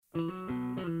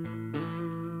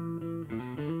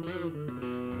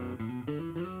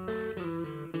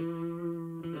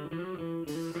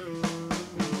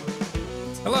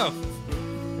Hello.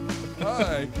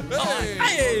 Hi. Hey.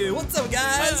 Hey, what's up,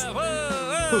 guys?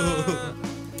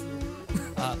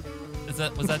 Was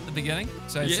that the beginning?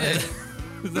 Should I say that?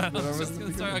 Is that That was just the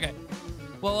gonna start? Okay.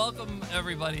 Well, welcome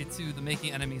everybody to the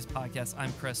Making Enemies podcast.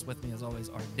 I'm Chris. With me, as always,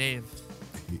 are Dave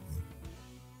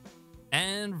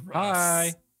and Russ.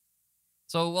 Hi.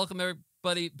 So, welcome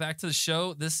everybody back to the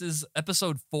show. This is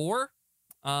episode 4,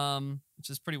 which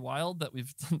is pretty wild that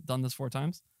we've done this 4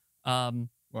 times.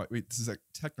 Well, wait, this is like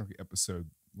technically episode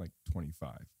like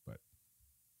 25, but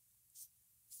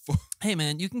Hey,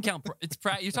 man, you can count. It's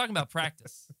you're talking about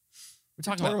practice. We're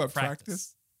talking about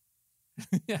practice.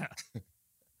 Yeah.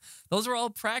 Those are all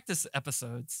practice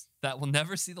episodes that will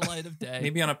never see the light of day.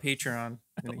 Maybe on a Patreon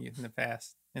in the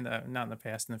past. Not in the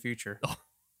past, in the future.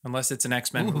 Unless it's an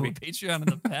X-Men Ooh, movie. Patreon in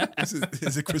the past.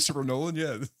 is it Christopher Nolan?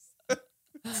 Yeah.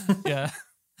 Yeah.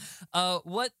 So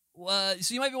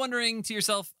you might be wondering to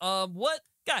yourself, what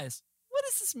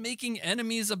is this Making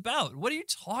Enemies about? What are you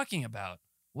talking about?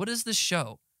 What is this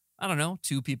show? I don't know.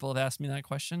 2 people have asked me that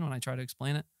question when I try to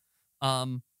explain it.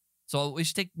 So we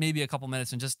should take maybe a couple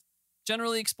minutes and just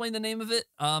generally explain the name of it,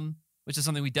 which is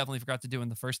something we definitely forgot to do in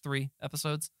the first 3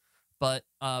 episodes. But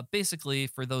basically,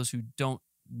 for those who don't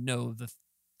know the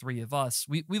 3 of us,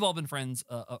 we've all been friends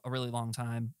a really long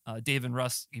time. Dave and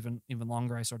Russ even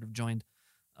longer. I sort of joined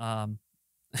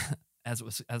as it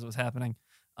was happening.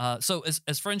 So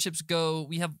as friendships go,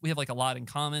 we have like a lot in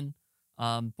common,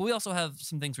 but we also have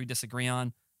some things we disagree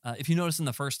on. If you notice in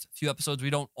the first few episodes, we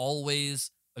don't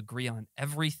always agree on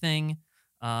everything,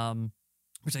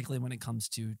 particularly when it comes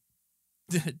to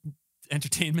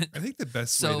entertainment. I think the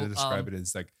best way to describe it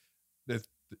is like that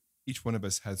each one of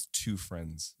us has 2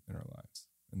 friends in our lives,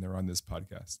 and they're on this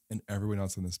podcast, and everyone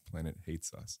else on this planet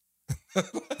hates us.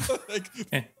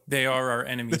 They are our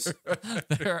enemies.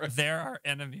 They're our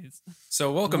enemies.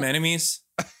 So welcome, enemies.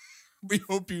 We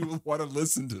hope you want to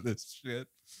listen to this shit.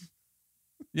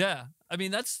 Yeah, I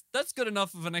mean that's good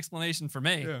enough of an explanation for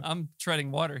me. Yeah. I'm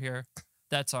treading water here.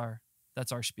 That's our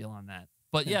spiel on that.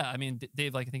 But yeah, I mean,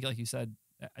 Dave, like you said,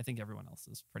 I think everyone else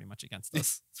is pretty much against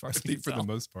us as far as I we think can for tell.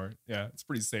 the most part. Yeah, it's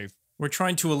pretty safe. We're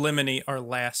trying to eliminate our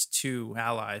last 2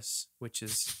 allies, which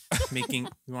is we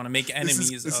want to make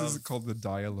enemies This of... is called the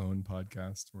Die Alone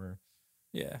podcast, where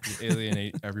Yeah. we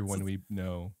alienate everyone we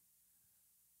know.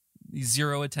 The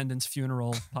Zero Attendance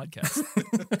Funeral podcast.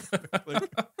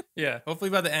 Yeah.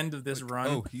 Hopefully by the end of this run,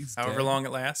 Oh, he's however dead. long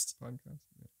it lasts. Podcast.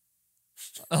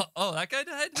 Yeah. Oh, that guy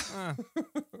died?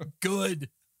 Good.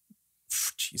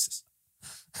 Jesus.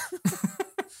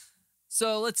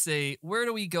 So let's see. Where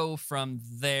do we go from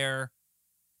there?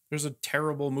 There's a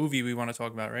terrible movie we want to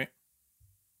talk about, right?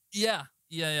 Yeah.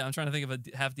 I'm trying to think of a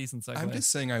half decent segue. I'm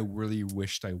just saying I really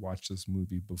wished I watched this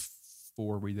movie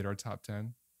before we did our top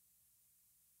 10.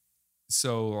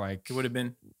 So like It would have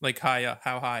been like high,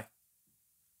 how high?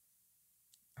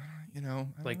 I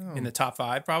don't Like know. in the top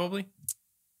 5, probably?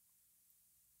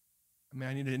 I mean,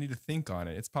 I need to think on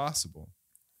it. It's possible.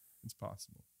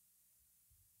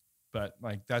 But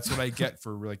like that's what I get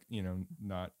for like,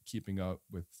 not keeping up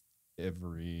with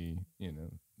every,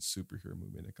 superhero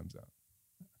movie that comes out.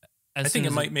 I think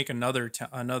it might make another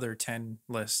 10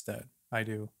 list that I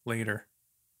do later.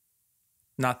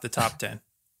 Not the top 10.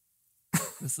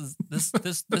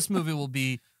 This movie will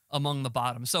be among the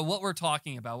bottom. So what we're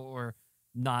talking about, what we're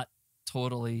not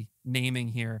totally naming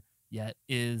here yet,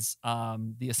 is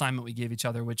the assignment we gave each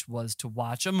other, which was to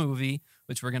watch a movie,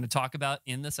 which we're going to talk about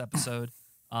in this episode.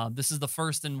 This is the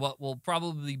first in what will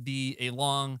probably be a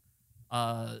long,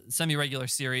 semi-regular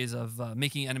series of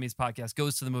Making Enemies podcast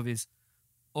goes to the movies,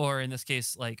 or in this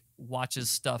case, like watches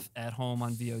stuff at home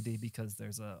on VOD because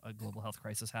there's a global health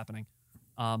crisis happening.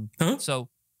 So,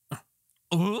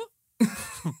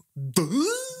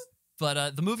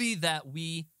 but the movie that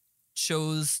we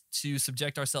chose to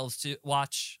subject ourselves to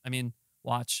watch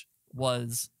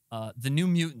was The New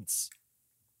Mutants,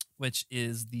 which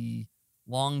is the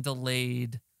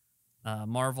long-delayed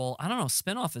Marvel, I don't know,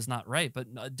 spinoff is not right, but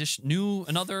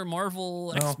another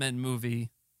Marvel X-Men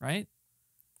movie, right?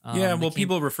 Yeah, well,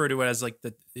 people refer to it as like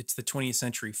it's the 20th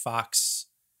Century Fox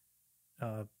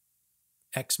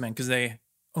X-Men because they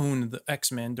owned the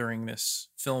X-Men during this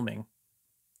filming.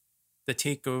 The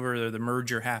takeover or the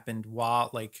merger happened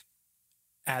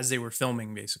as they were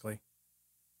filming, basically.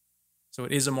 So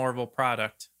it is a Marvel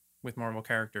product with Marvel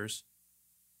characters,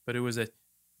 but it was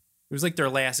like their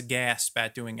last gasp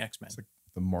at doing X-Men. It's like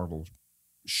the Marvel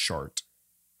chart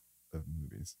of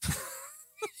movies.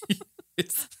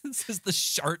 This is the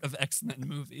chart of X-Men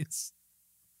movies.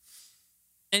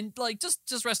 And like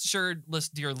just rest assured,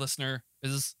 dear listener,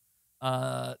 is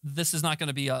this is not going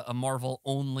to be a Marvel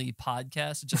only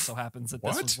podcast. It just so happens that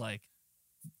this What? was like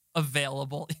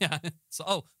available. Yeah.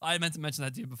 So, I meant to mention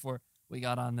that to you before we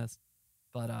got on this,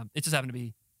 but it just happened to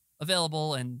be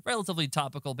available and relatively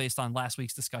topical based on last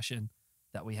week's discussion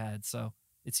that we had. So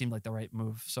it seemed like the right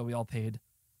move. So we all paid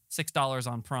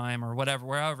 $6 on Prime or whatever,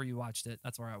 wherever you watched it.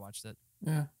 That's where I watched it.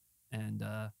 Yeah. And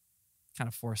kind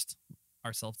of forced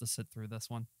ourselves to sit through this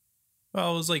one.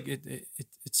 Well, it was like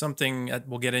it's something that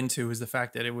we'll get into is the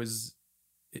fact that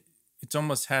it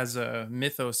almost has a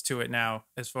mythos to it now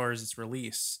as far as its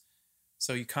release.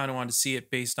 So you kind of want to see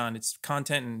it based on its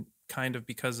content and kind of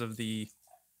because of the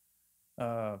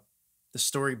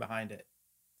story behind it,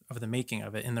 of the making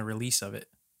of it and the release of it,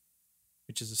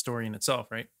 which is a story in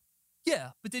itself, right?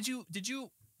 Yeah, but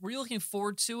were you looking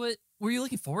forward to it? Were you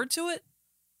looking forward to it?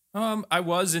 I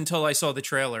was until I saw the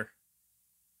trailer.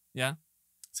 Yeah.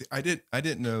 See, I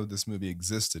didn't know this movie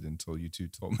existed until you two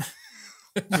told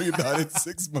me about it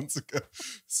 6 months ago.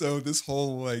 So this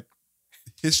whole like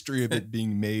history of it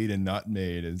being made and not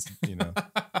made is, you know.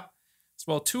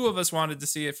 Well, two of us wanted to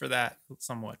see it for that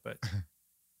somewhat, but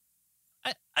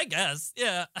I guess,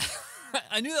 yeah.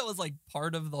 I knew that was like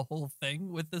part of the whole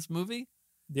thing with this movie.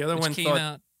 the other Which one came thought,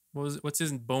 out. what's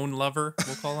his Bone Lover?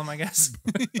 We'll call him, I guess.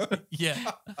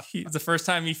 Yeah. The first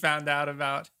time he found out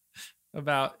about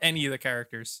any of the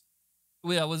characters.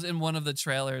 Yeah, it was in one of the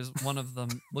trailers. One of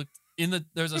them looked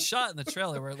there's a shot in the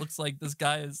trailer where it looks like this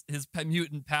guy his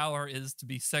mutant power is to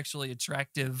be sexually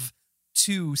attractive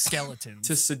to skeletons.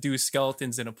 To seduce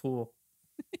skeletons in a pool.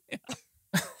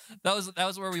 That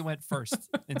was where we went first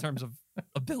in terms of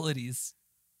abilities.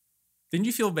 Didn't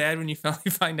you feel bad when you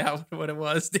finally find out what it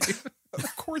was, Dave?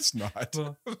 Of course not.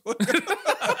 Well.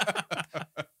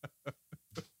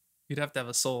 You'd have to have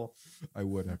a soul. I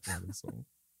would have to have a soul.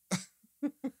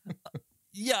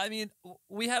 Yeah, I mean,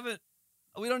 I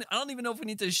don't even know if we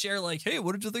need to share like, hey,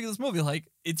 what did you think of this movie? Like,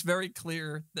 it's very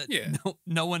clear that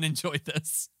no one enjoyed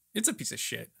this. It's a piece of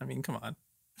shit. I mean, come on.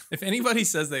 If anybody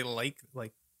says they like,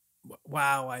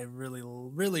 wow, I really,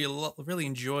 really, really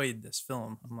enjoyed this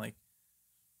film, I'm like,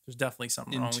 there's definitely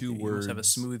something In wrong two with you. You must have a words.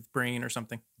 smooth brain or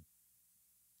something.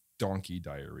 Donkey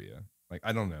diarrhea. Like,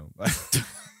 I don't know.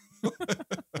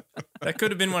 That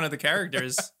could have been one of the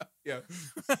characters. Yeah.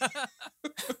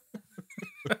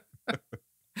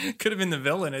 Could have been the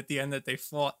villain at the end that they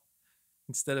fought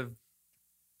instead of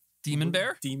Demon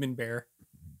Bear? Demon Bear.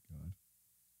 God.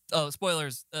 Oh,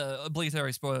 spoilers.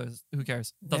 Obligatory spoilers. Who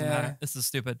cares? Doesn't Yeah. matter. This is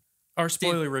stupid. Our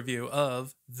spoiler review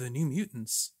of The New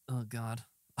Mutants. Oh, God.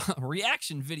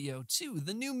 Reaction video to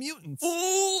The New Mutants.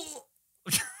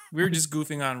 We were just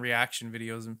goofing on reaction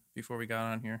videos before we got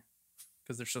on here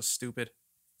because they're so stupid.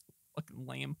 Fucking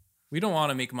lame. We don't want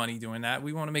to make money doing that.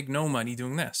 We want to make no money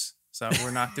doing this. So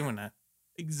we're not doing that.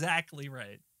 Exactly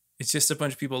right. It's just a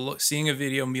bunch of people seeing a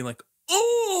video and being like,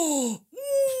 oh,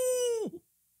 ooh.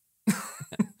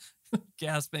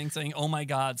 Gasping, saying, oh my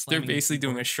God. They're slamming basically the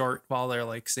keyboard. doing a short while they're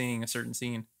like seeing a certain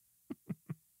scene.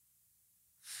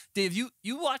 Dave, you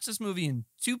watched this movie in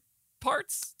two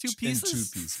parts? Two pieces? In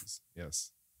 2 pieces.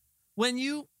 Yes.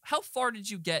 How far did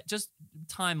you get, just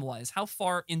time-wise, how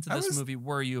far into this movie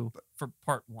were you for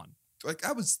part 1? Like,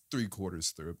 I was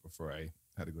 3/4 through it before I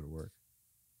had to go to work.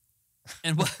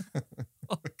 And what?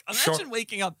 Imagine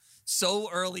waking up so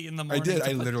early in the I morning. did. to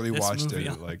I put literally this watched movie it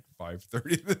on. at like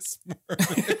 5:30 this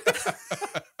morning.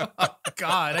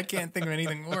 God, I can't think of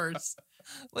anything worse.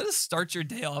 Let us start your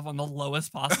day off on the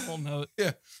lowest possible note.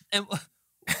 Yeah. And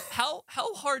how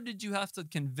hard did you have to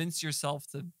convince yourself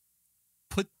to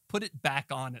put it back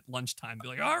on at lunchtime? Be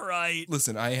like, all right.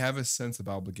 Listen, I have a sense of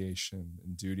obligation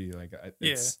and duty. Like,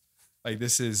 it's like,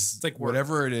 this is It's like work.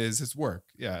 whatever it is, it's work.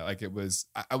 Yeah. Like, it was,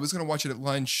 I was going to watch it at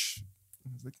lunch. I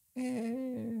was like,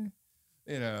 you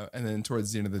know, and then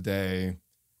towards the end of the day,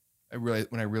 when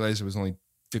I realized there was only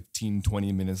 15,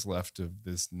 20 minutes left of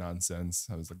this nonsense,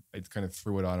 I was like, I kind of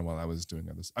threw it on while I was doing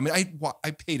others. I mean,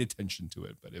 I paid attention to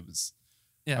it, but it was,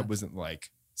 I wasn't like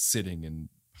sitting and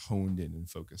honed in and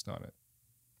focused on it.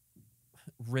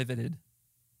 Riveted.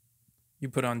 You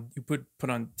put on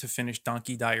to finish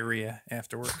Donkey Diarrhea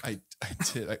after work. I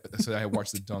did. So I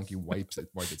watched the donkey wipe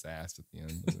its ass at the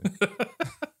end.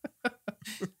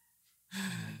 Oh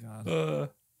my God.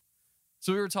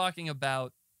 So we were talking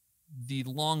about the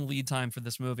long lead time for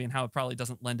this movie and how it probably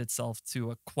doesn't lend itself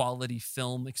to a quality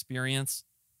film experience.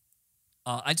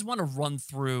 I just want to run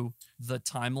through the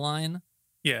timeline.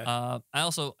 Yeah. I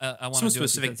also I want Some to do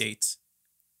specific dates.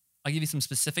 I'll give you some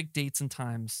specific dates and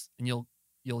times, and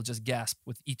you'll just gasp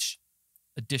with each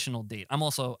additional date. I'm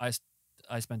also I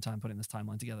spent time putting this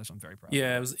timeline together, so I'm very proud.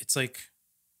 Yeah, it's like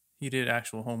he did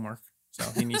actual homework. So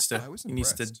he needs to I was he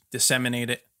needs to impressed. disseminate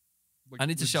it. Like, I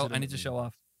need to show legitimately.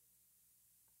 off.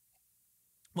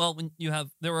 Well, when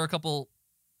there were a couple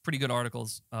pretty good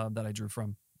articles that I drew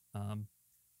from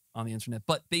on the internet,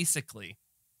 but basically,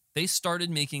 they started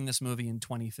making this movie in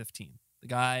 2015. The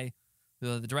guy,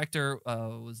 the director,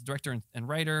 was director and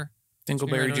writer. Dingleberry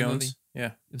Screenwriter of the Jones. movie.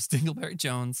 Yeah. It was Dingleberry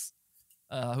Jones,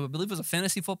 who I believe was a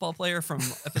fantasy football player from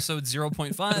episode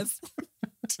 0.5.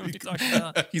 We talked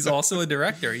about. He's also a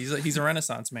director. He's a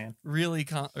Renaissance man. Really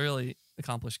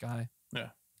accomplished guy. Yeah.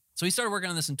 So he started working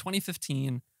on this in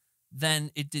 2015.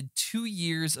 Then it did 2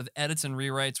 years of edits and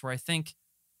rewrites where I think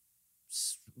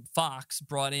Fox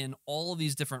brought in all of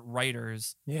these different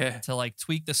writers Yeah. to like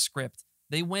tweak the script.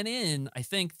 They went in, I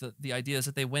think the idea is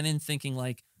that they went in thinking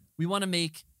like, we want to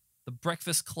make The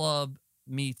Breakfast Club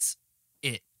meets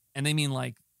It. And they mean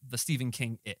like the Stephen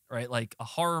King It, right? Like a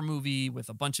horror movie with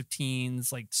a bunch of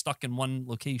teens like stuck in one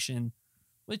location,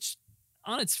 which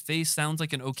on its face sounds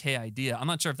like an okay idea. I'm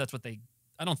not sure if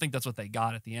I don't think that's what they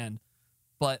got at the end,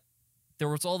 but there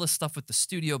was all this stuff with the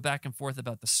studio back and forth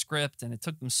about the script, and it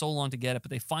took them so long to get it, but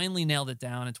they finally nailed it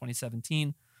down in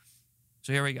 2017.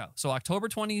 So here we go. So October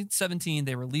 2017,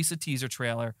 they released a teaser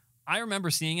trailer. I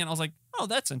remember seeing it. And I was like, oh,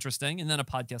 that's interesting. And then a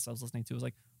podcast I was listening to was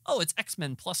like, oh, it's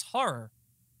X-Men plus horror.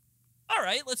 All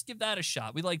right, let's give that a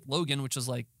shot. We liked Logan, which is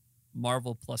like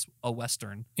Marvel plus a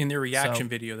Western. In their reaction So-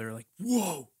 video, they're like,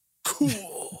 "Whoa,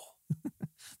 cool."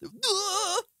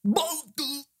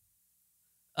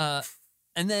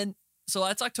 And then, so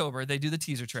that's October. They do the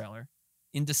teaser trailer.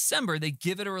 In December, they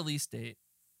give it a release date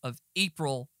of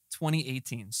April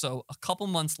 2018. So a couple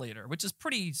months later, which is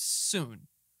pretty soon.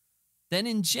 Then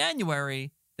in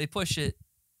January, they push it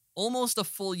almost a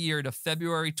full year to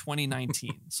February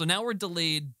 2019. So now we're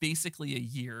delayed basically a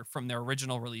year from their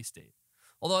original release date.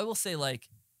 Although I will say, like,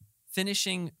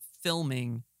 finishing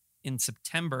filming in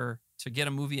September to get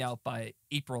a movie out by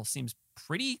April seems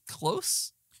pretty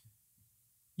close.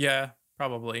 Yeah,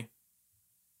 probably.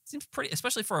 Seems pretty,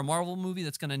 especially for a Marvel movie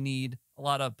that's going to need a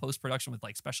lot of post-production with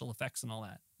like special effects and all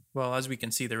that. Well, as we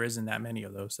can see, there isn't that many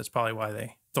of those. That's probably why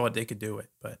they thought they could do it.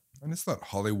 But I just thought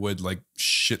Hollywood like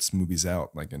shits movies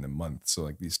out like in a month. So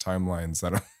like these timelines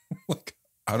that are like,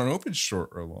 I don't know if it's short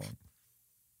or long.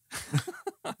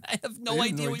 I have no I have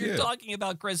idea no what you're idea. talking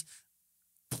about, Chris.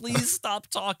 Please stop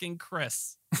talking,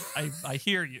 Chris. I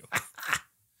hear you.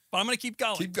 But I'm going to keep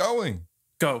going. Keep going.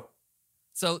 go.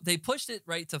 So they pushed it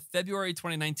right to February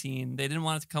 2019. They didn't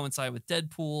want it to coincide with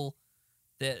Deadpool.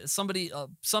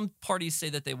 Some parties say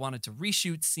that they wanted to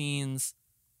reshoot scenes.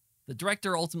 The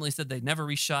director ultimately said they never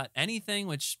reshot anything,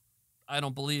 which I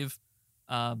don't believe.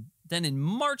 Then in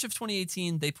March of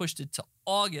 2018, they pushed it to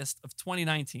August of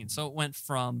 2019. So it went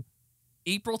from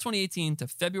April 2018 to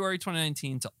February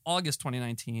 2019 to August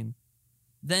 2019.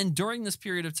 Then during this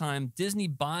period of time, Disney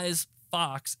buys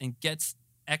Fox and gets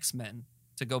X-Men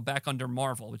to go back under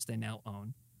Marvel, which they now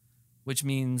own, which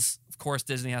means, of course,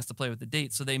 Disney has to play with the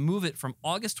date. So they move it from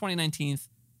August 2019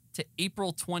 to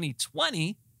April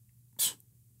 2020.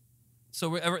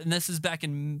 So and this is back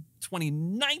in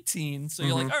 2019. So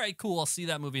you're like, all right, cool. I'll see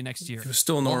that movie next year. It was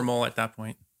still normal at that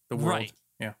point. The world. Right.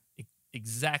 Yeah.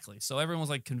 Exactly. So everyone was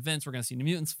like convinced we're going to see New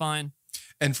Mutants fine.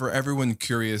 And for everyone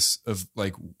curious of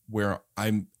like where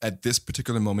I'm at this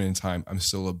particular moment in time, I'm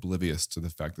still oblivious to the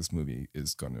fact this movie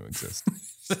is going to exist.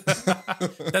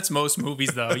 That's most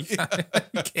movies, though. You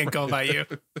can't go by you.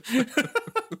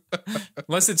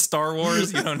 Unless it's Star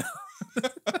Wars, you don't know.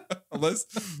 Unless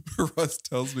Russ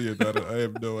tells me about it, I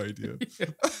have no idea.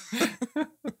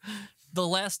 The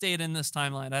last date in this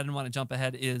timeline, I didn't want to jump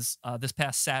ahead, is this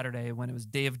past Saturday when it was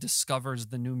Dave discovers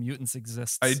the New Mutants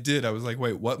exists. I did. I was like,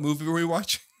 wait, what movie were we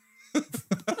watching?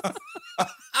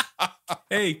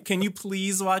 Hey, can you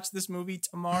please watch this movie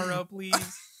tomorrow,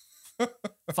 please?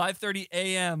 5:30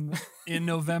 a.m. in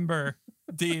November,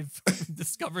 Dave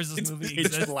discovers this It's movie pitch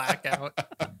exists. blackout.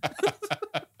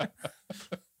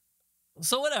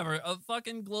 So whatever, a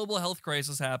fucking global health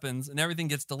crisis happens and everything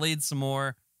gets delayed some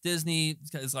more. Disney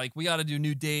is like, we got to do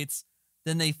new dates.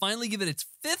 Then they finally give it its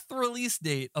 5th release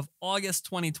date of August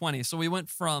 2020. So we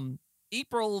went from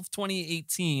April of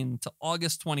 2018 to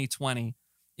August 2020.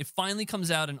 It finally comes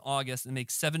out in August and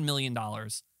makes $7 million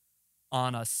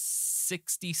on a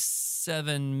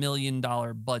 $67 million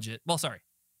budget. Well, sorry,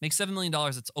 makes $7 million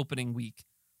its opening week.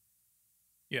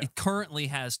 Yeah. It currently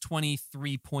has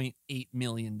 $23.8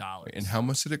 million. And how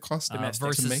much did it cost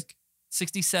versus to make?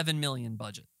 67 million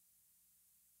budget.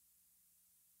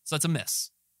 So that's a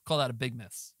miss. Call that a big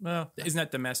miss. Well, isn't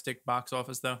that domestic box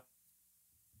office though?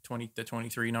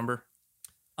 23 number.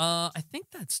 I think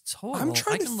that's total. I'm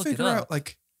trying I can to look figure it up. out,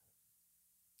 like,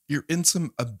 you're in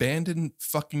some abandoned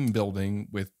fucking building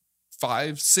with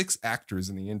 5-6 actors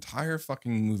in the entire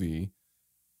fucking movie.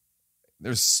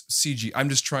 There's CG. I'm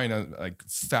just trying to like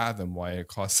fathom why it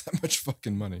costs that much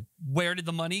fucking money. Where did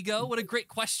the money go? What a great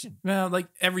question. Well, like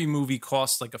every movie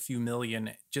costs like a few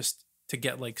million just to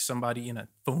get like somebody in a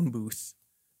phone booth.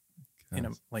 In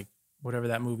a like whatever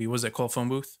that movie was, it called Phone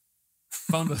Booth?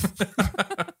 Phone booth.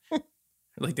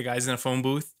 Like the guys in a phone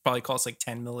booth probably cost like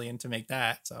 10 million to make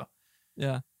that. So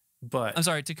Yeah. but I'm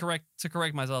sorry to correct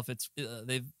myself. It's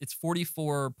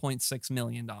 $44.6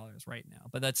 million right now,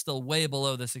 but that's still way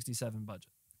below the 67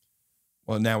 budget.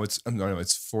 Well, now it's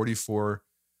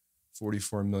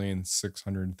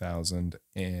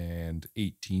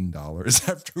 44,600,018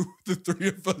 after the three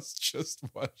of us just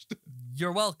watched it.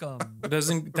 You're welcome.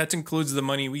 that includes the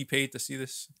money we paid to see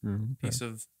this piece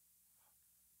of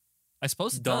I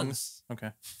suppose it dung. does.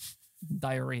 Okay.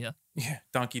 Diarrhea. Yeah,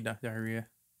 donkey diarrhea.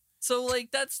 So like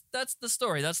that's the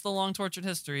story. That's the long tortured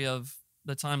history of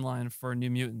the timeline for New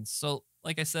Mutants. So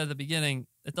like I said at the beginning,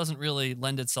 it doesn't really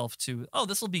lend itself to, oh,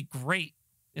 this will be great.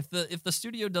 If the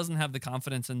studio doesn't have the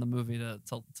confidence in the movie to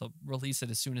release it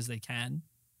as soon as they can,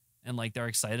 and like they're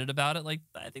excited about it, like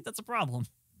I think that's a problem.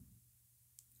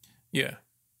 Yeah,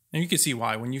 and you can see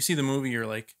why. When you see the movie, you're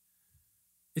like,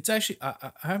 it's actually.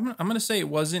 I'm gonna say it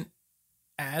wasn't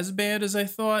as bad as I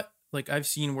thought. Like I've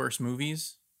seen worse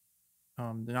movies.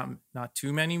 They're not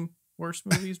too many worse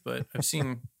movies, but I've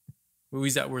seen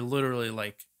movies that were literally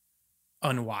like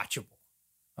unwatchable.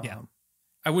 Yeah.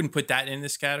 I wouldn't put that in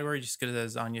this category just because it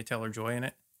has Anya Taylor-Joy in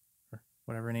it, or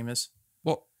whatever her name is.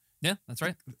 Well, Yeah, that's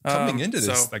right. coming into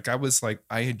this, so- like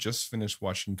I had just finished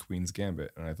watching Queen's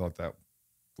Gambit, and I thought that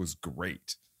was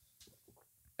great.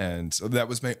 And so that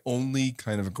was my only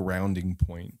kind of grounding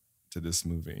point to this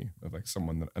movie of like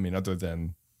someone that, I mean, other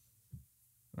than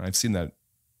I've seen that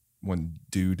one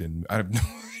dude, and I have no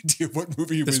idea what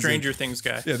movie he The was Stranger in. Things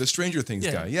guy. Yeah, the Stranger Things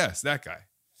Yeah. guy. Yes, that guy.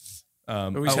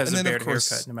 Always has and a then, of bad course-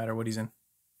 haircut no matter what he's in.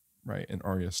 Right, and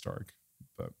Arya Stark.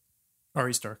 But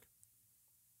Arya Stark.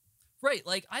 Right.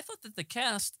 Like I thought that the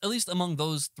cast, at least among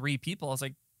those three people, I was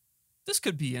like, this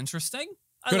could be interesting.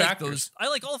 I Good like actors. I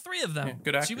like all three of them. Yeah,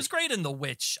 good She was actors. great in The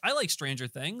Witch. I like Stranger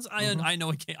Things. Mhm.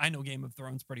 I know Game of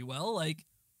Thrones pretty well. Like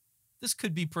this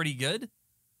could be pretty good.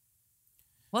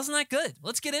 Wasn't that good?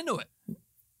 Let's get into it.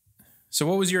 So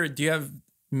what was do you have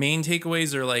main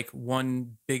takeaways or like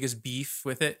one biggest beef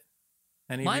with it?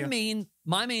 Any My of you?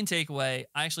 main takeaway,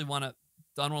 I don't want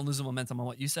to lose the momentum on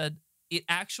what you said. It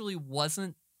actually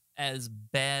wasn't as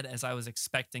bad as I was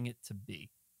expecting it to be.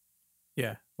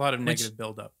 Yeah, a lot of Which- negative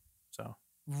buildup. So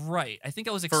Right. I think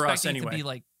I was For us, expecting it to anyway. be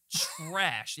like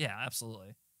trash. Yeah,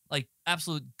 absolutely. Like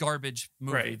absolute garbage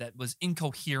movie Right. that was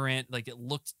incoherent, like it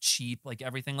looked cheap, like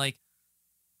everything. Like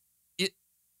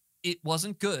it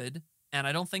wasn't good. And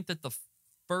I don't think that the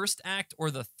first act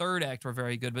or the third act were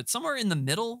very good, but somewhere in the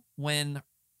middle when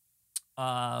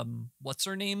what's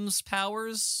her name's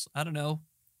powers? I don't know.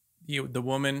 the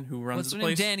woman who runs What's the her name?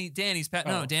 place. Danny's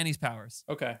Oh. Danny's powers.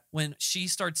 Okay. When she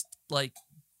starts like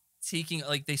taking,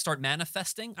 like they start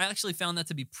manifesting, I actually found that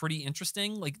to be pretty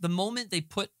interesting. Like the moment they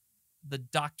put the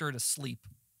doctor to sleep,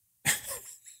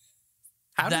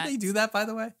 How That- did they do that, by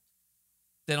the way?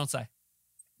 they don't say.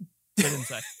 They didn't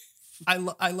say. I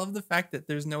love the fact that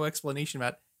there's no explanation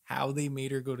about how they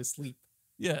made her go to sleep.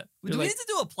 Yeah. Do They're we like- need to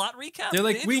do a plot recap? they're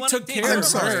like, Dave, we you wanna- took Dave, care you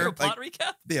of wanna her. do a plot Like-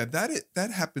 recap? yeah,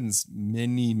 that happens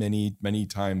many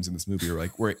times in this movie,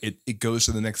 where it goes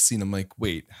to the next scene. I'm like,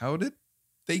 wait, how did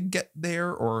they get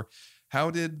there? Or how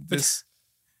did this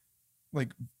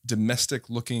like domestic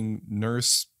looking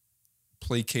nurse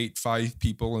placate 5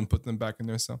 people and put them back in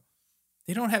their cell?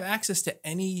 They don't have access to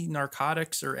any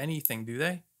narcotics or anything, do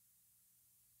they?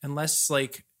 Unless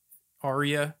like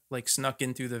Arya like snuck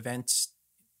in through the vents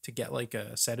to get like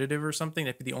a sedative or something.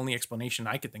 That'd be the only explanation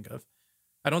I could think of.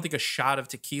 I don't think a shot of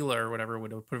tequila or whatever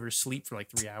would have put her to sleep for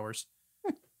like 3 hours.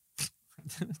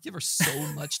 Give her so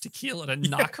much tequila to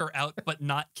knock her out, but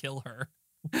not kill her.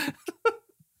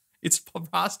 It's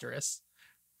preposterous.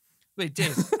 Wait,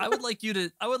 Dave, I would like you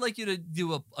to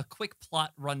do a quick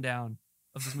plot rundown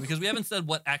of this movie because we haven't said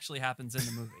what actually happens in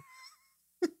the movie.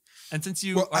 And since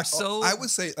you are I would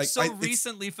say like so it's-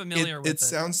 recently familiar with it, it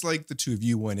sounds like the two of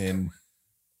you went in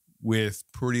with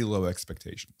pretty low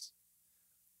expectations.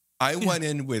 I went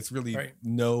in with really Right.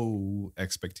 no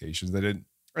expectations.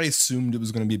 I assumed it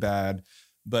was going to be bad,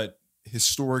 but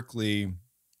historically,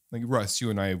 like Russ, you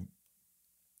and I,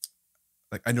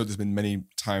 like I know there's been many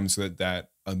times that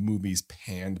a movie's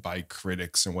panned by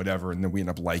critics and whatever, and then we end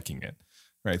up liking it,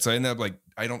 right? So I end up like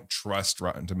I don't trust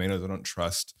Rotten Tomatoes. I don't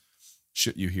trust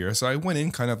shit you hear. So I went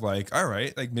in kind of like, all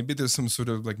right, like maybe there's some sort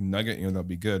of like nugget, that'll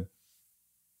be good.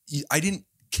 I didn't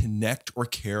connect or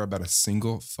care about a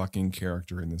single fucking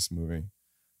character in this movie.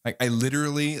 Like I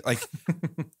literally like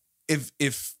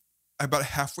if about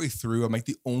halfway through, I'm like,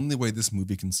 the only way this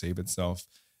movie can save itself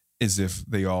is if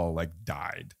they all like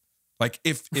died. Like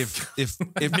if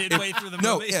Midway through the movie.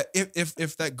 no, yeah,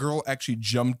 if that girl actually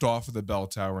jumped off of the bell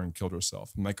tower and killed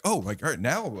herself, I'm like, oh, like all right,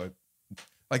 now what?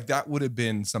 Like that would have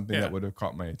been something that would have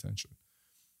caught my attention.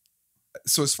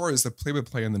 So as far as the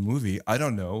play-by-play in the movie, I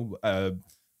don't know,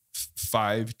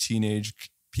 5 teenage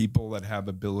people that have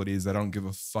abilities that I don't give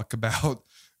a fuck about,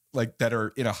 like that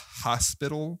are in a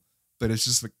hospital, but it's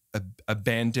just like a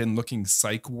abandoned looking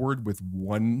psych ward with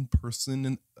one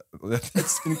person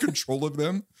that's in control of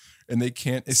them, and they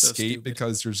can't escape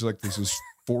because there's this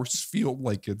force field,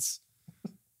 like it's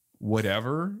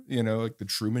whatever, like the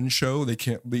Truman Show. They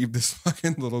can't leave this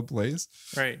fucking little place.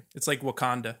 Right. It's like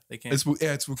Wakanda. They can't. It's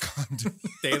Wakanda.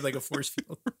 They have like a force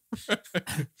field.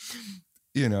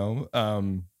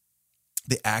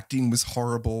 The acting was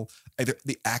horrible.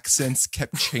 The accents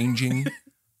kept changing.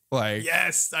 Like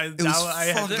yes, I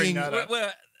had to bring that up.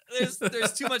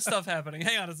 There's too much stuff happening.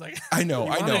 Hang on a second. I know.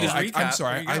 I'm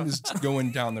sorry. I'm just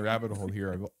going down the rabbit hole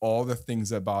here of all the things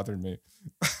that bothered me.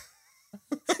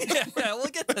 yeah, we'll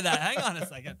get to that. Hang on a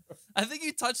second. I think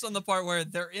you touched on the part where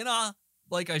they're in a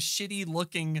shitty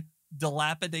looking,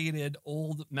 dilapidated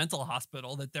old mental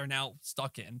hospital that they're now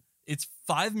stuck in. It's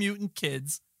 5 mutant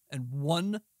kids and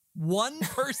one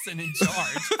person in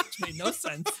charge, which made no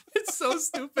sense. It's so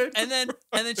stupid. And then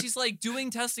she's like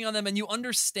doing testing on them, and you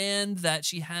understand that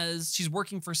she's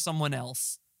working for someone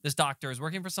else. This doctor is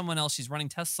working for someone else. She's running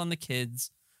tests on the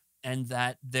kids, and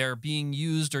that they're being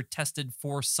used or tested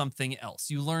for something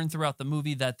else. You learn throughout the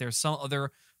movie that there's some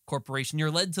other corporation.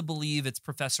 You're led to believe it's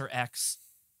Professor X,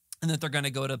 and that they're going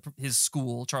to go to his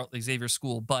school, Xavier's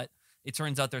school, but it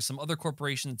turns out there's some other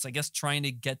corporation that's, I guess, trying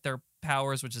to get their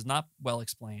powers, which is not well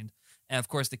explained. And of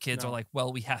course, the kids are like,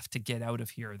 well, we have to get out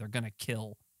of here. They're going to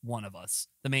kill one of us,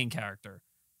 the main character,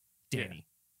 Danny.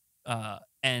 Yeah.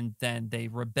 And then they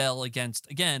rebel against,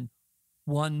 again,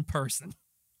 one person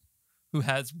who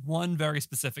has one very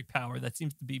specific power that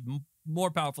seems to be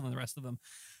more powerful than the rest of them.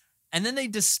 And then they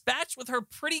dispatch with her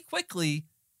pretty quickly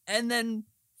and then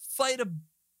fight a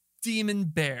demon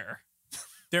bear.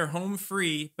 They're home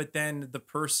free, but then the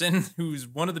person who's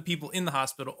one of the people in the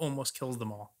hospital almost kills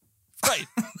them all. Right.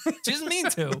 She doesn't mean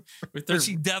to, but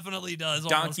she definitely does.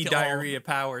 Donkey diarrhea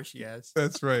power she has.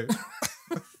 That's right.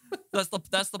 That's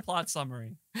the plot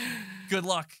summary. Good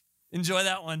luck. Enjoy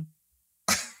that one.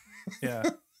 Yeah.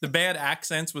 The bad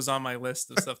accents was on my list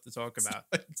of stuff to talk about.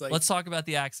 It's like, let's talk about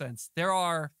the accents.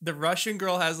 The Russian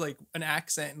girl has like an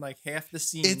accent in like half the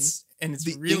scenes, and it's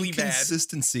the really bad.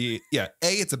 Inconsistency. Yeah.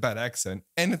 It's a bad accent,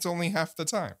 and it's only half the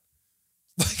time.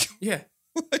 Like, yeah.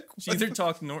 Like, she either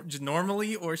talks just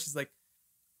normally, or she's like,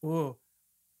 "Oh,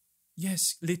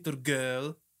 yes, little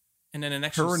girl," and then the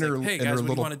next one's like, "Hey guys, what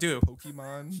do you want to do?"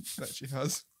 Pokemon that she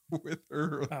has with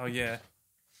her. Oh yeah,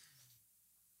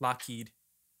 Lockheed.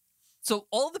 So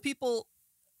all the people,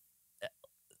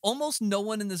 almost no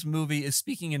one in this movie is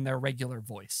speaking in their regular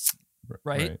voice,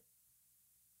 right?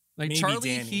 Like maybe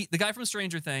Charlie, the guy from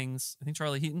Stranger Things, I think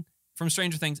Charlie Heaton from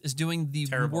Stranger Things is doing the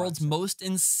world's most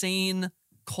insane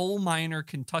coal miner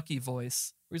Kentucky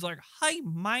voice, where he's like, "Hey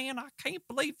man, I can't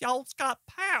believe y'all's got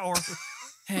power."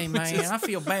 Hey man, I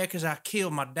feel bad because I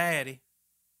killed my daddy.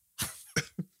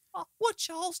 What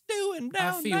y'all's doing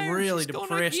down I feel there? really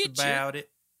depressed about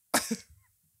it.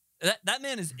 That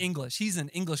man is English. He's in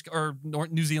English or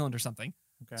New Zealand or something.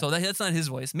 Okay. So that's not his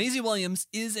voice. Maisie Williams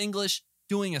is English,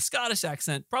 doing a Scottish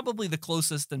accent, probably the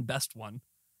closest and best one.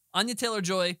 Anya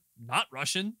Taylor-Joy, not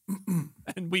Russian.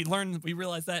 And we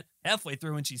realize that halfway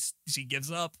through when she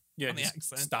gives up on the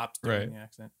accent. Stops doing the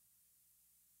accent.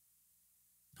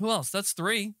 Who else? That's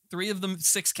 3. 3 of them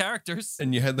 6 characters.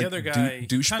 And you had like the other guy,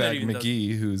 douchebag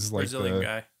McGee, who's like Brazilian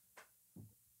guy.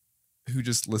 Who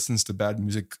just listens to bad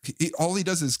music. All he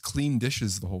does is clean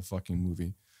dishes the whole fucking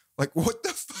movie. Like, what the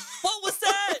fuck? What was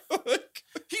that?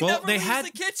 He never leaves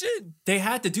the kitchen. They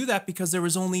had to do that because there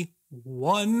was only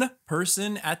one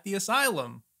person at the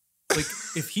asylum. Like,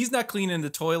 if he's not cleaning the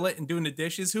toilet and doing the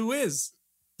dishes, who is?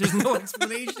 There's no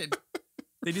explanation.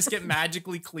 They just get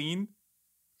magically clean.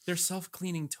 They're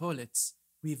self-cleaning toilets.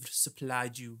 We've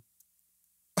supplied you.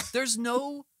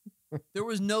 There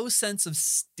was no sense of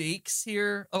stakes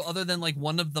here other than like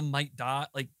one of them might die.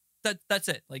 Like that's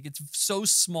it. Like it's so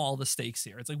small, the stakes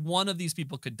here. It's like one of these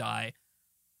people could die.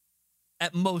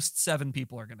 At most 7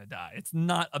 people are going to die. It's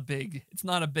not a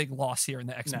big loss here in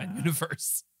the X-Men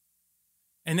universe.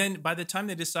 And then by the time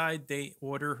they decide they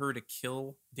order her to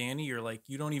kill Danny, you're like,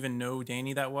 you don't even know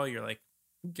Danny that well. You're like,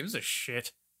 who gives a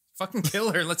shit? Fucking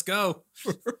kill her. Let's go.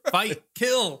 Fight,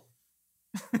 kill.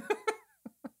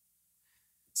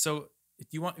 So if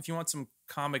you want some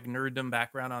comic nerddom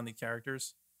background on the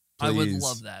characters, I would Please.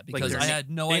 love that Like, because I had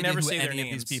no they idea never who say their any of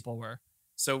these names. people were.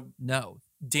 so No.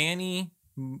 Danny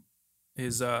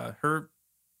is her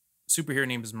superhero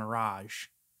name is Mirage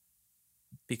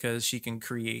because she can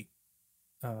create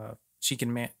she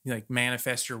can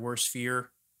manifest your worst fear,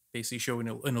 basically show an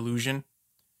illusion.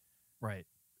 Right.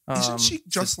 Isn't she So-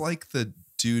 just like the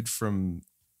dude from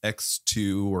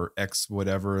X2 or X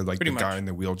whatever, like Pretty the guy much. in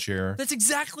the wheelchair? That's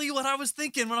exactly what I was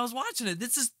thinking when I was watching it.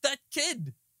 This is that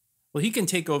kid. well, he can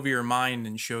take over your mind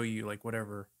and show you like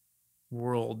whatever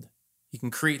world. He can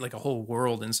create like a whole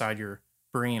world inside your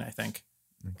brain, I think,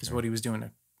 is Okay. what he was doing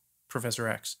to Professor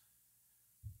X.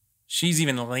 She's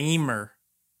even lamer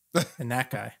than that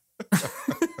guy.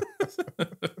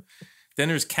 Then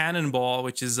there's Cannonball,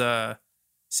 which is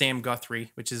Sam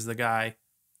Guthrie, which is the guy.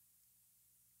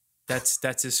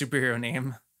 That's his superhero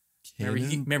name.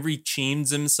 Remember he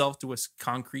chains himself to a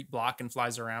concrete block and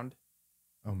flies around.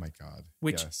 Oh my god.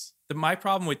 Which- yes. My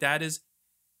problem with that is,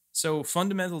 so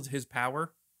fundamental to his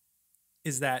power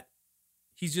is that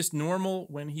he's just normal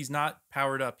when he's not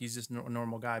powered up. He's just a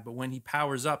normal guy. But when he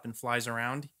powers up and flies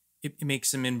around, it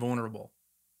makes him invulnerable.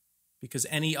 Because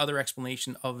any other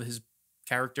explanation of his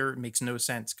character makes no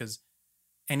sense. Because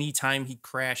anytime he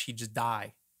crash, he'd just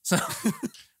die. So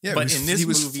Yeah, but he was, in this he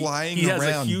was movie, flying he has a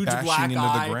around, huge bashing black into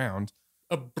eye. the ground.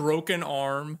 a broken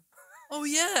arm. Oh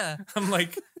yeah. I'm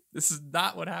like, this is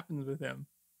not what happens with him.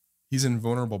 He's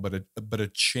invulnerable, but a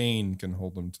chain can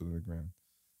hold him to the ground.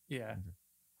 Yeah. Okay.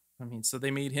 I mean, so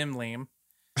they made him lame.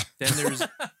 Then there's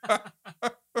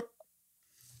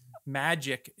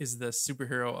Magic is the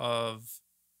superhero of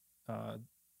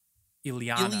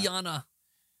Ileana. Ileana.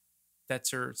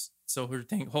 That's her. So her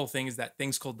whole thing is that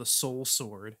thing's called the Soul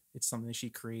Sword. It's something she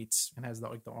creates and has the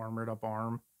armored up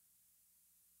arm.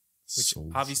 Which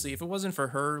Soul obviously, Sword. if it wasn't for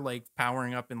her like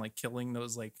powering up and like killing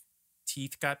those like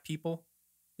teeth got people,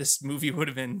 this movie would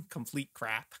have been complete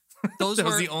crap. Those That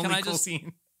were was the only can I cool just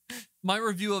scene. my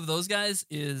review of those guys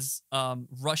is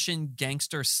Russian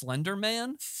gangster Slender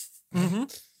Man. Mm-hmm.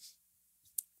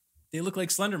 They look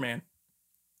like Slender Man.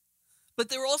 But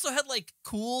they were also had like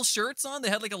cool shirts on. They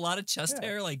had like a lot of chest Yeah.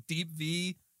 hair, like deep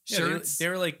V Yeah, shirts. they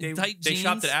were like and they tight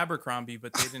shopped jeans. at Abercrombie,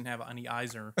 but they didn't have any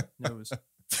eyes or nose.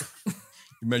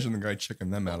 Imagine the guy checking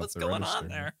them out What's at the going register. on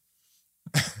there?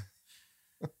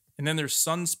 And then there's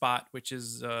Sunspot, which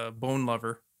is Bone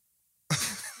Lover.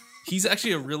 He's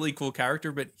actually a really cool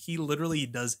character, but he literally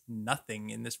does nothing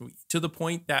in this movie to the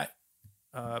point that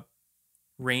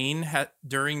Rain had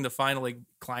during the final like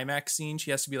climax scene,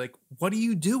 she has to be like, "What are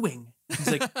you doing?" He's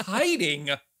like hiding.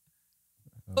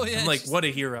 Oh, yeah. I'm like, she's- what a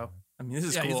hero. I mean, this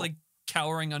is Yeah, cool. he's like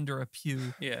cowering under a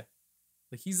pew. Yeah.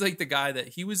 Like he's like the guy that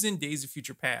he was in Days of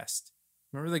Future Past.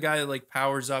 Remember the guy that like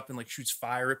powers up and like shoots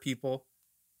fire at people?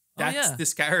 Oh, That's yeah.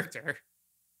 this character.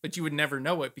 But you would never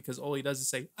know it because all he does is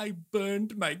say, "I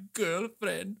burned my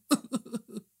girlfriend."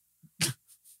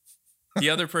 The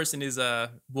other person is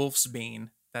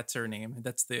Wolfsbane. That's her name.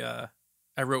 That's the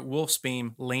I wrote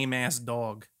Wolfsbane, lame ass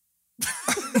dog.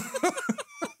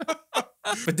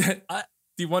 But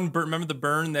the one remember the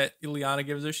burn that Ileana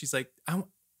gives her? She's like,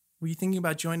 were you thinking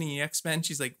about joining the X-Men?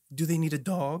 She's like, do they need a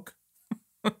dog?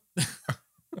 Oh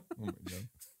my god.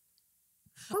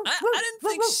 I didn't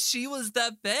think she was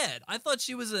that bad. I thought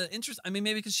she was a interest. I mean,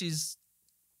 maybe because she's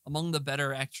among the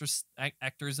better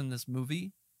actors in this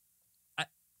movie.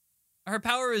 Her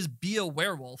power is be a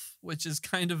werewolf, which is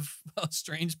kind of a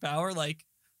strange power. Like,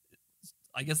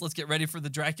 I guess let's get ready for the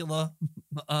Dracula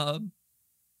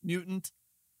mutant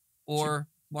or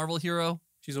Marvel hero.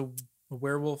 She's a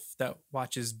werewolf that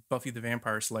watches Buffy the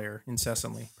Vampire Slayer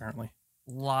incessantly, apparently.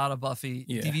 A lot of Buffy.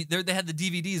 Yeah. They had the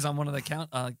DVDs on one of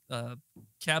the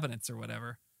cabinets or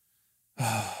whatever.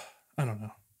 I don't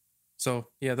know. So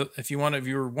yeah, if you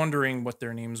were wondering what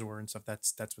their names were and stuff,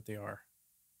 that's what they are.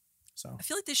 So I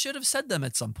feel like they should have said them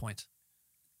at some point,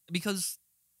 because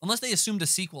unless they assumed a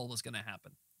sequel was going to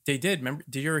happen. they did. Remember,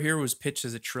 did you ever hear it was pitched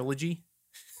as a trilogy?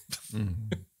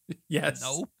 Mhm. Yes.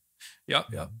 No. Yep.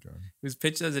 Oh, Yep. God. It was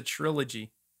pitched as a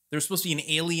trilogy. There was supposed to be an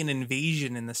alien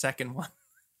invasion in the second one.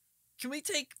 Can we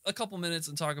take a couple minutes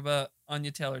and talk about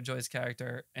Anya Taylor-Joy's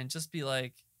character and just be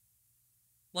like,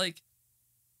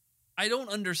 I don't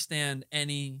understand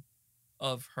any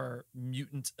of her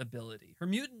mutant ability. Her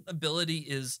mutant ability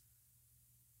is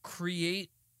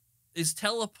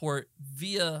teleport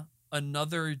via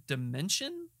another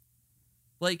dimension.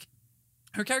 Like,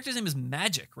 her character's name is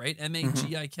Magik, right?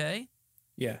 Magik.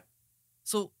 Yeah.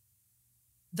 So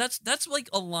that's like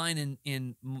a line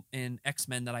in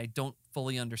X-Men that I don't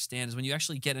fully understand, is when you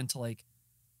actually get into like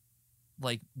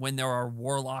when there are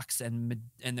warlocks and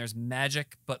there's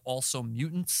magic, but also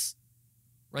mutants.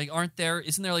 Like,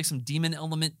 isn't there like some demon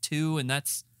element too? And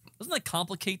doesn't that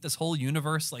complicate this whole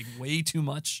universe like way too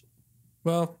much?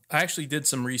 Well, I actually did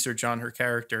some research on her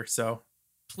character. So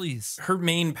Please. her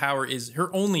main power is,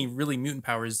 her only really mutant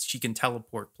power is she can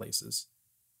teleport places.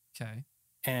 Okay.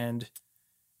 And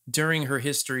during her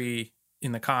history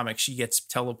in the comics, she gets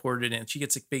teleported and she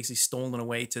gets like basically stolen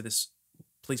away to this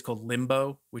place called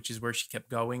Limbo, which is where she kept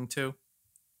going to.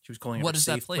 She was calling it What her is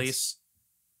that safe place? place.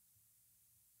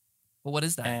 Well, what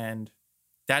is that? And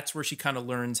that's where she kind of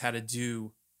learns how to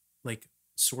do like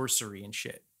sorcery and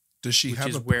shit. Does she Which have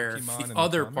is a where Pokemon in the the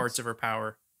other comics? parts of her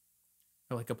power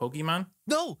are like a Pokemon.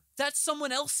 No, that's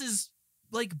someone else's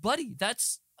like buddy.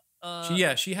 That's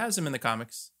She has him in the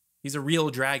comics. He's a real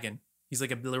dragon. He's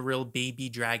like a real baby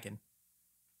dragon.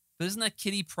 But isn't that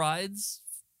Kitty Pryde's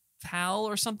pal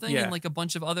or something? Yeah. And like a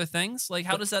bunch of other things? Like,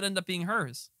 how does that end up being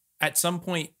hers? At some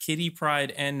point, Kitty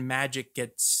Pryde and Magik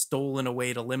get stolen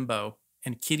away to Limbo,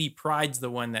 and Kitty Pryde's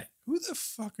the one that. Who the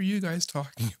fuck are you guys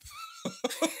talking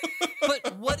about?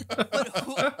 But what? But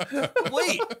who?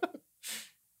 Wait.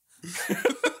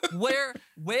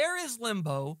 Where is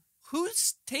Limbo? Who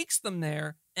takes them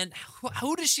there? And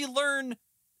who does she learn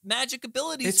magic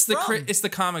abilities It's from? it's the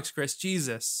comics, Chris.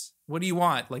 Jesus, what do you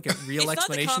want? Like a real It's not the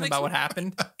explanation comics. about what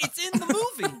happened? It's in the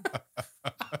movie.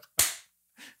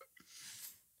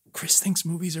 Chris thinks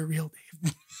movies are real,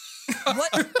 Dave.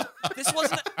 What? This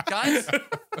wasn't, guys.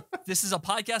 This is a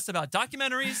podcast about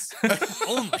documentaries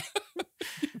only.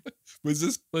 Was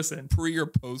this Listen, pre or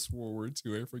post World War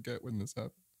II? I forget when this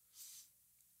happened.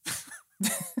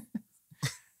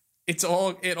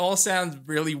 it all sounds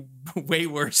really way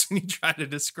worse when you try to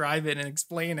describe it and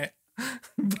explain it.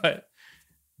 But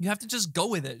You have to just go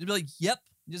with it. You'd be like, yep,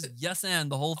 just yes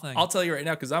and the whole thing. I'll tell you right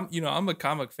now, because I'm a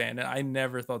comic fan, and I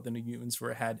never thought the New Mutants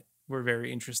were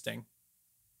very interesting.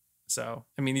 So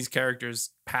I mean, these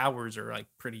characters' powers are like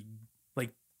pretty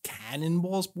like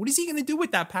cannonballs. What is he gonna do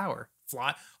with that power?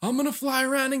 Fly? I'm gonna fly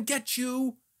around and get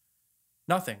you.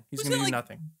 Nothing. He's Wasn't gonna it, do like,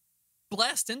 nothing.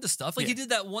 Blast into stuff. Like Yeah. he did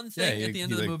that one thing Yeah, at the he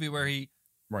end of the like- movie where he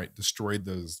Right, destroyed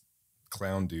those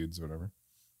clown dudes or whatever.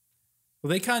 Well,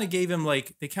 they kind of gave him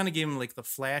like the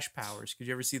Flash powers. Could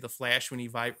you ever see the Flash when he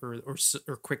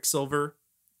or Quicksilver?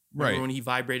 Remember Right. when he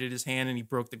vibrated his hand and he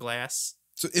broke the glass?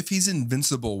 So if he's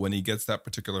invincible when he gets that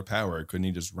particular power, couldn't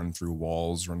he just run through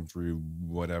walls, run through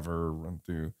whatever, run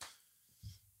through?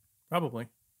 Probably.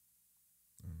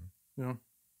 You know,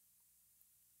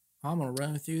 I'm gonna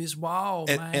run through this wall,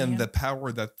 man. And the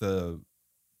power that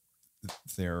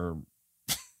their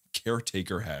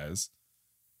caretaker has,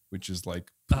 which is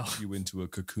like put Oh. you into a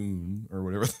cocoon or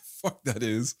whatever the fuck that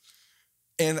is.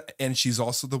 And she's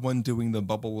also the one doing the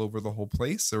bubble over the whole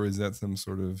place, or is that some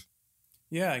sort of?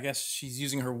 Yeah, I guess she's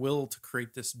using her will to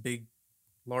create this big,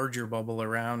 larger bubble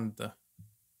around the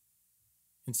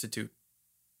institute.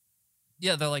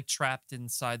 yeah, they're like trapped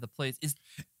inside the place. Is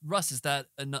that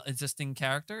an existing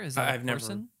character? Is that I've a never.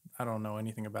 person? I don't know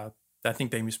anything about. I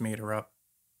think they just made her up.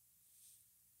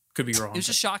 Could be wrong. It was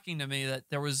just shocking to me that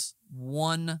there was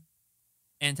one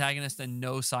antagonist and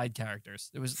no side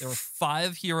characters. There were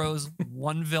 5 heroes,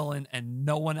 1 villain, and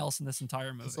no one else in this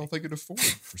entire movie. That's all they could afford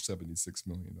for $76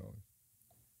 million.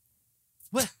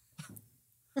 What?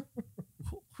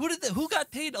 Who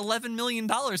got paid $11 million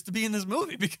to be in this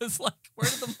movie? Because like, where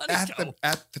did the money go?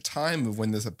 At the time of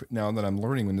when this, now that I'm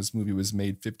learning, when this movie was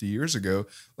made 50 years ago,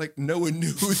 like no one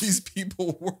knew who these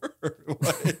people were.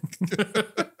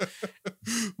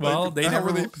 well, like, they how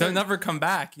never. were They'll never come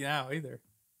back now either.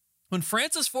 When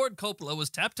Francis Ford Coppola was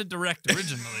tapped to direct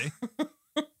originally,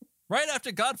 right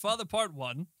after Godfather Part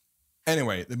 1.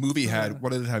 Anyway, the movie had,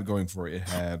 what did it have going for it? It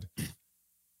had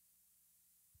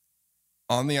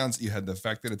on the onset, you had the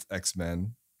fact that it's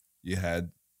X-Men. You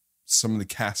had some of the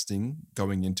casting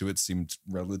going into it seemed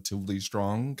relatively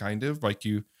strong, kind of like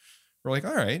you were like,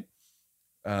 all right,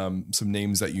 some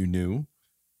names that you knew,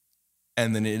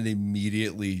 and then it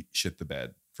immediately shit the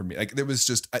bed for me. Like there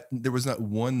was not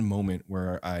one moment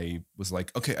where I was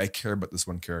like, okay, I care about this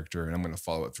one character and I'm going to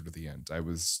follow it through to the end. I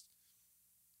was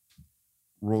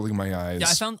rolling my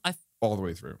eyes. Yeah, all the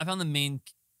way through. I found the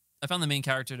main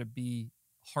character to be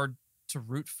hard to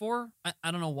root for.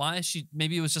 I don't know why.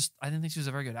 Maybe it was just I didn't think she was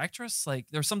a very good actress. Like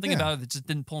there was something about it that just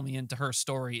didn't pull me into her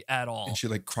story at all. And she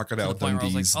like Crocodile To the point where I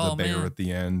was like, Dundee's oh, the bear man. at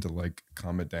the end to like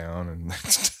calm it down and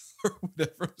or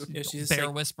whatever. Yeah, she's Bear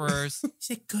whisperers.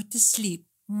 She said, "Go to sleep."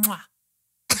 Mwah.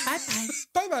 Bye-bye.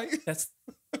 Bye-bye. That's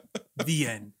the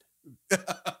end.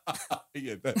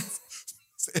 Yeah, that's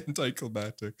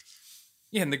anticlimactic.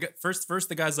 Yeah, and first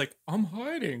the guy's like, I'm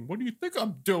hiding. What do you think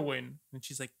I'm doing? And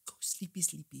she's like, go sleepy,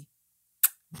 sleepy.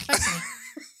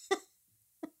 Bye-bye.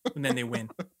 And then they win.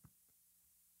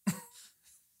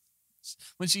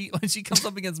 When she comes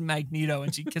up against Magneto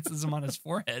and she kisses him on his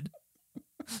forehead,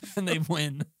 and they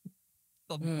win.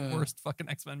 The worst fucking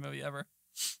X-Men movie ever.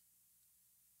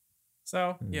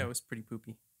 So yeah, it was pretty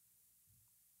poopy.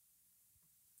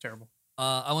 Terrible.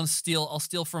 I'll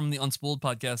steal from the Unspooled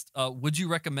podcast. Would you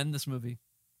recommend this movie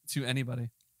to anybody?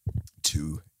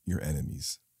 To your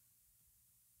enemies.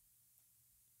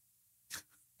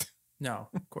 No,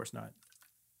 of course not.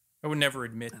 I would never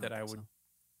admit that I would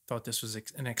thought this was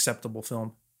an acceptable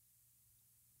film.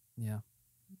 Yeah.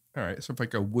 All right. So,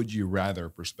 like a would you rather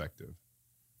perspective,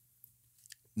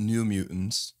 New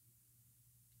Mutants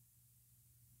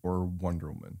or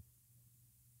Wonder Woman?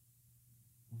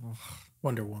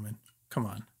 Wonder Woman. Come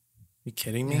on. You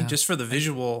kidding me? Yeah. Just for the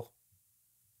visual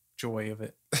joy of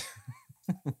it.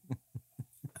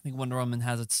 I think Wonder Woman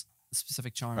has its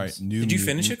specific charms. All right. Did you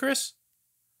finish it, Chris?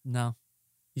 No.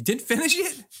 You didn't finish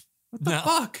it? What the No.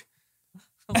 fuck?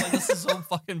 I'm like, this is so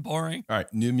fucking boring. All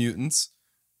right. New Mutants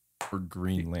or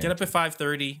Green Lantern? Get up at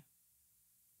 5:30.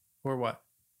 Or what?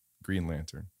 Green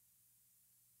Lantern.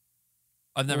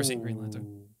 I've never seen Green Lantern.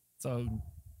 Ooh. So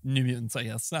New Mutants, I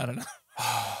guess. I don't know.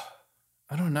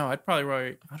 I don't know. I'd probably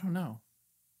write, I don't know.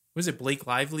 Was it Blake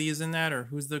Lively is in that, or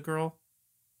who's the girl?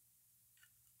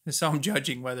 So I'm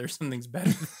judging whether something's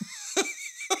better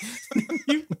than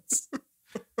Mutants.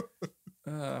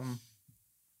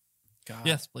 God.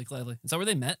 Yes, Blake Lively. Is that where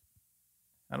they met?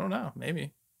 I don't know.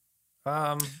 Maybe.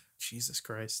 Jesus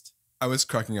Christ. I was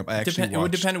cracking up. I actually It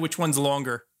would depend on which one's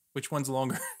longer. Which one's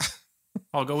longer?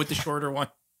 I'll go with the shorter one.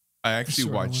 I actually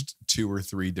Sure. watched 2 or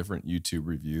 3 different YouTube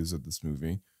reviews of this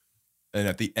movie, and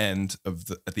at the end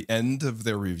of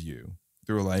their review,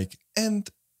 they were like, "And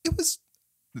it was."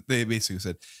 They basically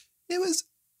said, "It was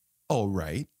all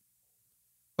right."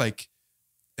 Like,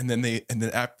 and then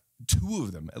at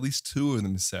least two of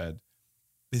them said,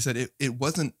 it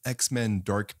wasn't X-Men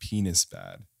Dark Penis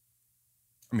bad.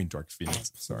 I mean, Dark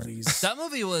Phoenix. Sorry. Please. That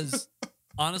movie was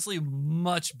honestly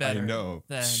much better I know.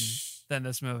 than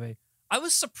this movie. I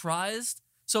was surprised.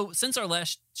 So since our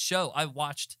last show, I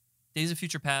watched Days of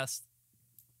Future Past,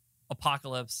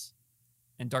 Apocalypse,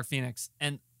 and Dark Phoenix,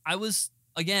 and I was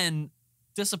again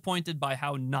disappointed by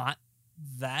how not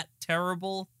that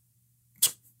terrible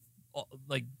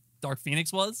like Dark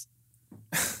Phoenix was,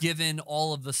 given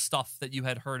all of the stuff that you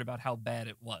had heard about how bad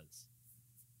it was.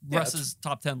 Yeah, Russ's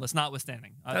top 10 list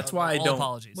notwithstanding. That's why I all don't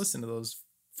apologies. listen to those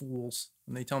fools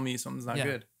when they tell me something's not Yeah.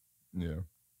 good. Yeah.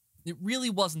 It really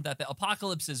wasn't that bad.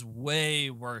 Apocalypse is way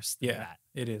worse than Yeah, that.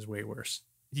 it is way worse.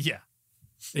 Yeah.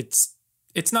 It's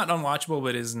not unwatchable,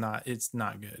 but it's not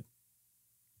good.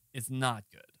 It's not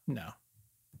good. No.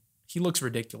 He looks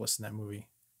ridiculous in that movie.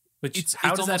 Which It's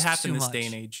how does that almost happen too in this day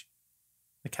and much. age?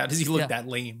 Like how does he look Yeah. that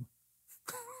lame?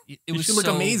 It He was should look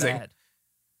so amazing. bad.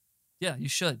 Yeah, you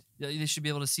should. Yeah, they should be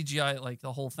able to CGI like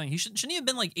the whole thing. Shouldn't he have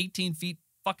been like 18 feet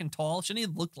fucking tall? Shouldn't he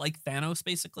have looked like Thanos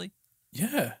basically?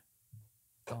 Yeah.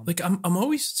 Dumb. Like I'm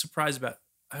always surprised about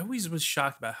I always was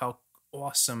shocked about how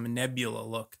awesome Nebula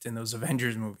looked in those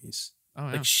Avengers movies. Oh,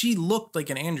 yeah. Like she looked like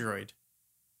an android.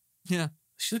 Yeah.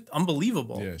 She looked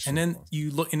unbelievable. Yeah, she and then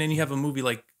looked awesome. you have a movie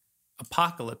like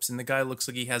Apocalypse, and the guy looks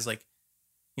like he has like,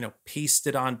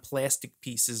 pasted on plastic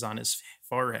pieces on his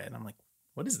forehead. I'm like,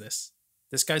 what is this?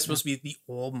 This guy's supposed to be the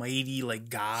almighty like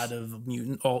god of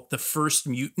mutant, the first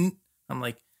mutant. I'm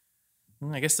like,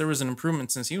 I guess there was an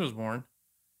improvement since he was born.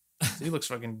 He looks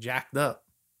fucking jacked up.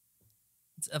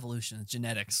 It's evolution. It's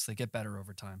genetics. They get better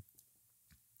over time.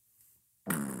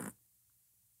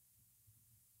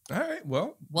 All right.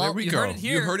 Well, Well, there we you go. heard it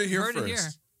here. You heard it You here heard it first.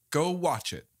 here. Go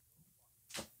watch it.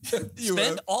 You Spend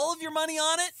have all of your money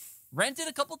on it, rent it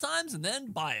a couple times, and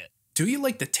then buy it. Do you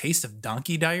like the taste of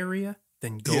donkey diarrhea?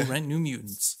 Then go Yeah. rent New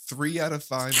Mutants. 3 out of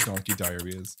 5 donkey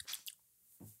diarrheas.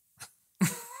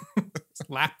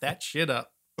 Lap that shit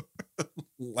up.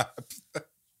 Lap.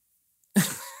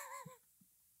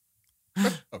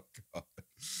 Oh God.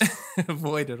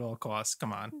 Avoid at all costs.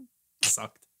 Come on.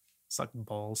 Sucked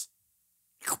balls.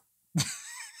 All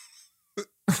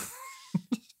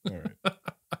right.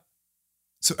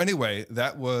 So anyway,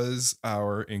 that was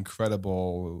our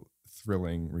incredible,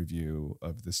 thrilling review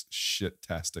of this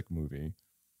shit-tastic movie.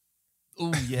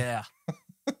 Oh yeah.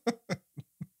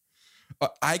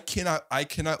 I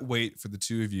cannot wait for the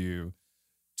two of you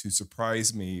to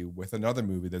surprise me with another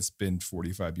movie that's been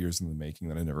 45 years in the making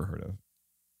that I never heard of.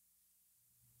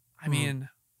 I mean,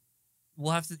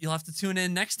 you'll have to tune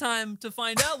in next time to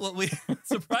find out what we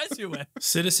surprise you with.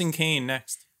 Citizen Kane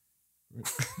next.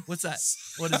 What's that?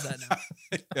 What is that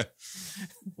now? Yeah.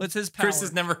 What's his power? Chris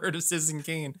has never heard of Citizen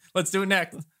Kane. Let's do it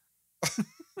next.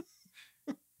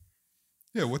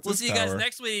 Yeah, what's We'll his see you guys power?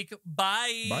 next week.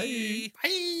 Bye. Bye. Bye.